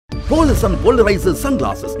Polasan Polarizer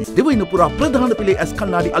Sunglasses. Devinupura Pradhana Pile as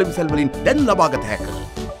Kannadi Aliviselvalin, then Labagat Hacker.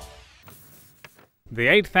 The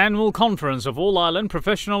 8th Annual Conference of All Ireland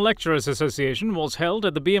Professional Lecturers Association was held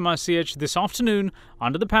at the BMICH this afternoon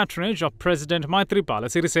under the patronage of President Maithripala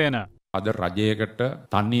Sirisena. The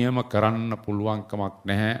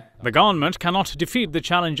government cannot defeat the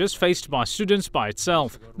challenges faced by students by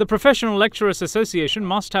itself. The Professional Lecturers Association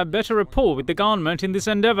must have better rapport with the government in this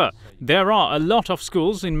endeavour. There are a lot of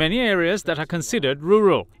schools in many areas that are considered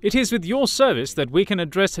rural. It is with your service that we can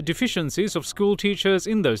address deficiencies of school teachers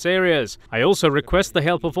in those areas. I also request the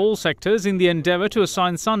help of all sectors in the endeavour to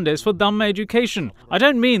assign Sundays for Dhamma education. I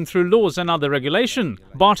don't mean through laws and other regulation,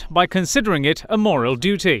 but by considering it a moral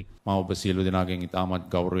duty.